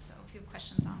Specialist. So if you have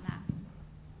questions on that.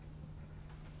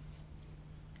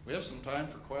 We have some time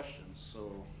for questions,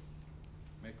 so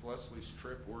make Leslie's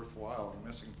trip worthwhile and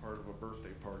missing part of a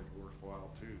birthday party worthwhile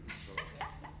too. So.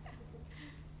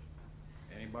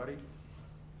 Anybody?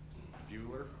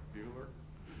 Bueller?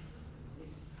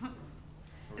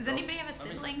 Does anybody have a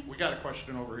sibling? We got a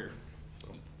question over here. So.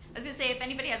 I was going to say, if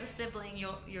anybody has a sibling,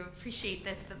 you'll appreciate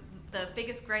this. The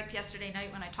biggest gripe yesterday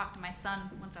night when I talked to my son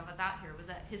once I was out here was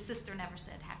that his sister never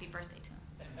said happy birthday to him.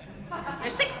 They're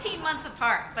 16 months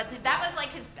apart, but that was like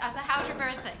as a how's your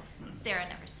birthday? Sarah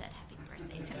never said happy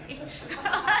birthday to me.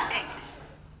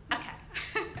 Okay.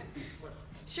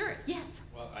 Sure, yes.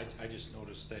 Well, I just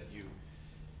noticed that you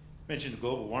mentioned the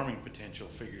global warming potential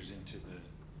figures into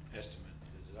the estimate.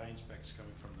 The design specs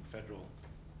coming from the federal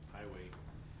highway,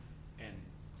 and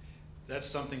that's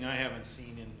something I haven't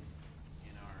seen in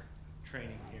our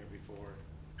training here before,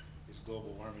 is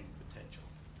global warming potential.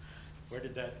 Where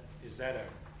did that, is that a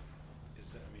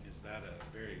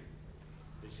very,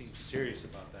 they seem serious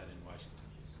about that in Washington.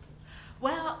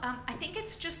 Well, I think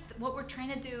it's just what we're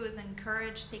trying to do is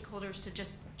encourage stakeholders to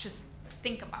just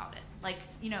think about it. Like,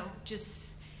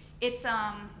 it's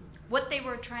what they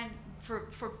were trying for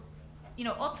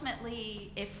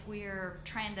ultimately, if we're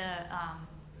trying to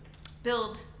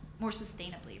build more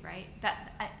sustainably, right?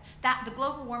 That the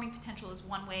global warming potential is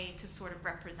one way to sort of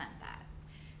represent that.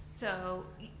 So,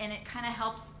 and it kind of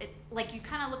helps, like you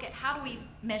kind of look at how do we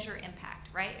measure impact,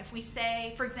 right? If we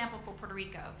say, for example, for Puerto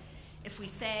Rico, if we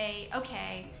say,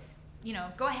 okay, you know,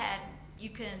 go ahead, you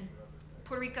can,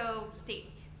 Puerto Rico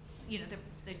State, you know,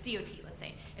 the DOT, let's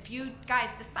say, if you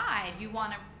guys decide you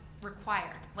want to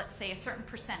require, let's say, a certain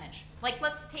percentage, like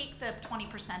let's take the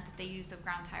 20% that they used of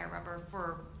ground tire rubber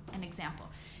for an example.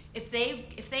 If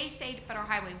they say to Federal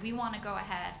Highway, we want to go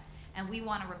ahead and we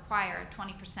want to require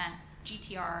 20%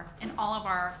 GTR in all of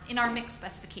our mix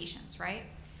specifications, right?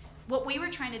 What we were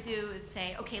trying to do is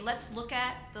say, okay, let's look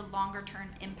at the longer term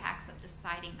impacts of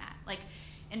deciding that. Like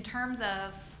in terms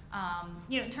of,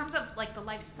 you know, in terms of like the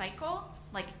life cycle,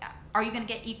 like are you going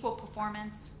to get equal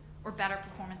performance or better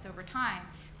performance over time?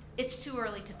 It's too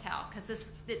early to tell because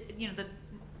you know, the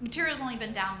material's only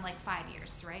been down like 5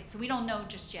 years, right? So we don't know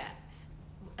just yet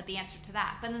the answer to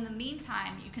that. But in the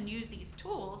meantime, you can use these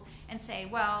tools and say,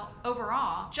 well,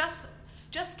 overall, just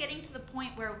getting to the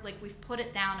point where like we've put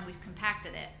it down and we've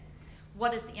compacted it,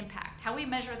 what is the impact? How we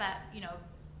measure that, you know,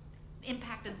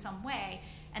 impact in some way,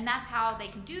 and that's how they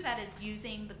can do that is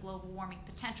using the global warming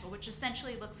potential, which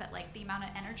essentially looks at like the amount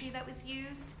of energy that was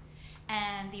used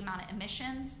and the amount of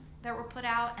emissions that were put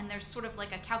out, and there's sort of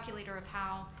like a calculator of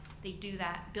how they do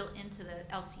that built into the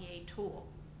LCA tool.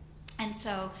 And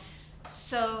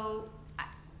so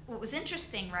what was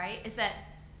interesting, right, is that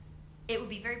it would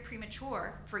be very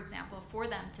premature, for example, for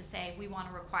them to say we want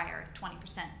to require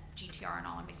 20% GTR in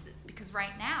all our mixes, because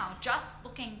right now, just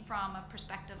looking from a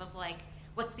perspective of like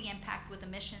what's the impact with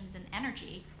emissions and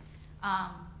energy,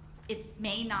 it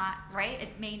may not, right?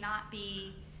 It may not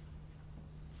be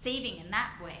saving in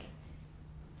that way.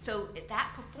 So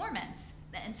that performance,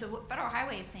 and so what Federal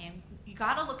Highway is saying, you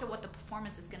got to look at what the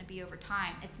performance is going to be over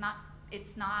time. It's not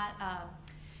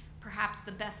perhaps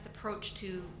the best approach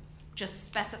to just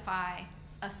specify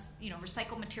a, you know,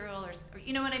 recycled material or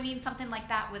you know what I mean, something like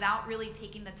that, without really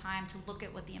taking the time to look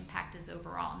at what the impact is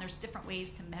overall. And there's different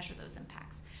ways to measure those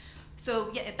impacts.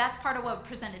 So yeah, that's part of what we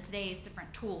presented today is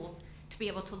different tools to be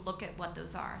able to look at what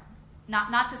those are.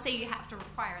 Not to say you have to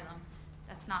require them.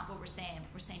 That's not what we're saying.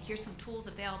 We're saying here's some tools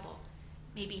available.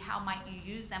 Maybe how might you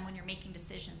use them when you're making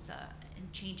decisions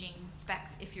and changing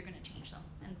specs if you're going to change them.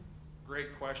 And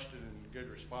great question and good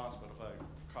response, but if I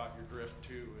caught your drift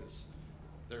too, is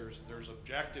there's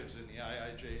objectives in the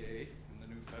IIJA, in the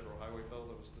new federal highway bill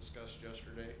that was discussed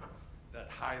yesterday, that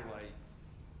highlight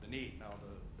the need. Now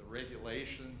the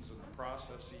regulations and the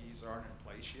processes aren't in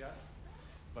place yet,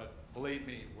 but believe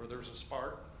me, where there's a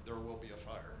spark, there will be a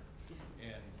fire.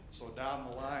 And so down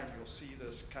the line, you'll see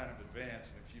this kind of advance,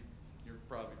 and if you've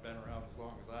probably been around as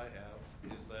long as I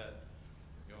have, is that,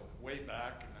 you know, way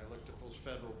back, and I looked at those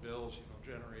federal bills, you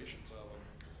know, generations of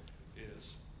them,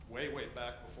 is way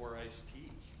back before Ice-T,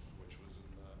 which was in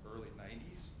the early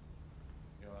 90s.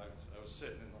 You know, I was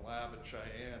sitting in the lab at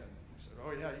Cheyenne, and he said,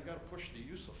 oh yeah, you got to push the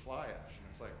use of fly ash. And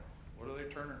it's like, what are they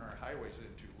turning our highways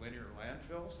into, linear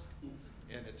landfills?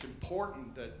 And it's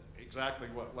important that exactly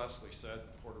what Leslie said in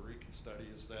the Puerto Rican study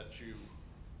is that you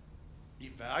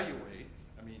evaluate.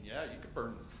 I mean, yeah, you could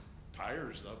burn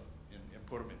tires up and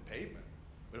put them in pavement,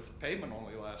 but if the pavement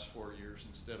only lasts 4 years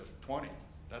instead of 20,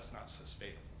 that's not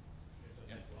sustainable.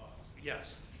 And,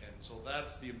 yes, and so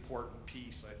that's the important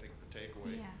piece, I think, the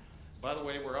takeaway. yeah. By the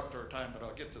way, we're up to our time, but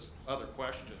I'll get to this other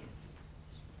question.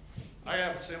 I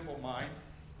have a simple mind.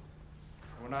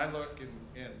 When I look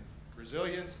in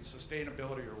resilience and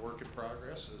sustainability are work in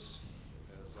progress, as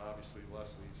obviously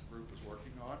Leslie's group is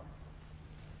working on,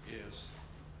 is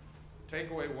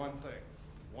take away one thing.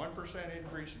 1%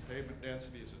 increase in pavement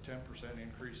density is a 10%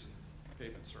 increase in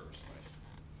pavement service life.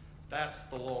 That's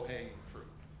the low-hanging fruit.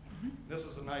 Mm-hmm. This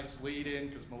is a nice lead-in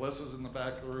because Melissa's in the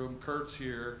back of the room, Kurt's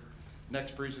here.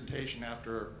 Next presentation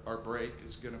after our break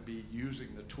is going to be using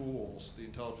the tools, the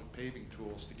intelligent paving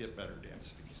tools, to get better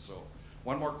density. So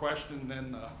one more question,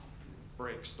 then the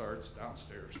break starts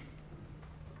downstairs.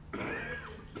 I'm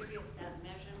just curious, that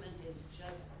measurement is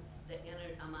just the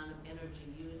amount of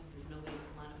energy used. There's no way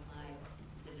to quantify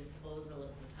the disposal of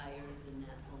the tires in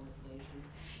that whole equation?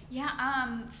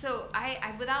 Yeah, so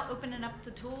I without opening up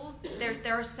the tool,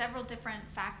 there are several different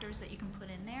factors that you can put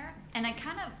in there. And I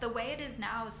kind of, the way it is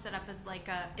now is set up as like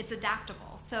it's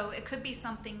adaptable. So it could be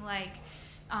something like,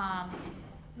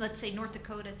 let's say North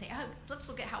Dakota say, oh, let's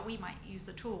look at how we might use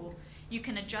the tool. You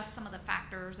can adjust some of the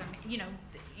factors, or you know,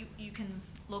 you can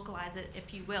localize it,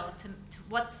 if you will, to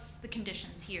what's the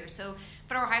conditions here. So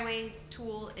Federal Highway's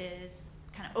tool is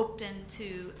kind of open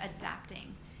to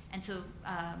adapting, and so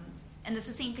and it's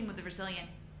the same thing with the resilient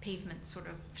pavement sort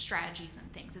of strategies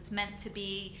and things. It's meant to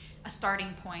be a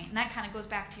starting point, and that kind of goes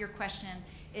back to your question: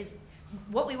 is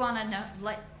what we want to know,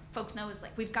 folks know is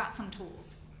like we've got some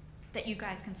tools that you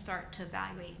guys can start to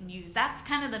evaluate and use. That's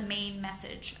kind of the main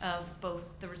message of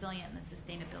both the resilient and the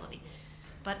sustainability.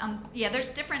 But yeah, there's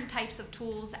different types of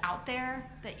tools out there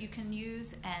that you can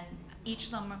use, and each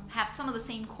of them have some of the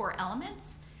same core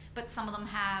elements, but some of them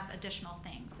have additional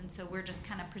things. And so we're just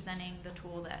kind of presenting the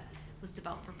tool that was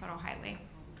developed for Federal Highway.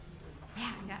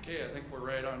 Yeah. Okay, I think we're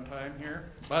right on time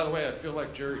here. By the way, I feel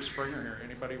like Jerry Springer here.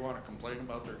 Anybody want to complain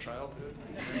about their childhood?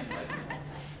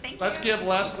 Thank you. Let's give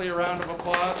Leslie a round of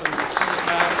applause and we'll see you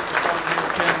back.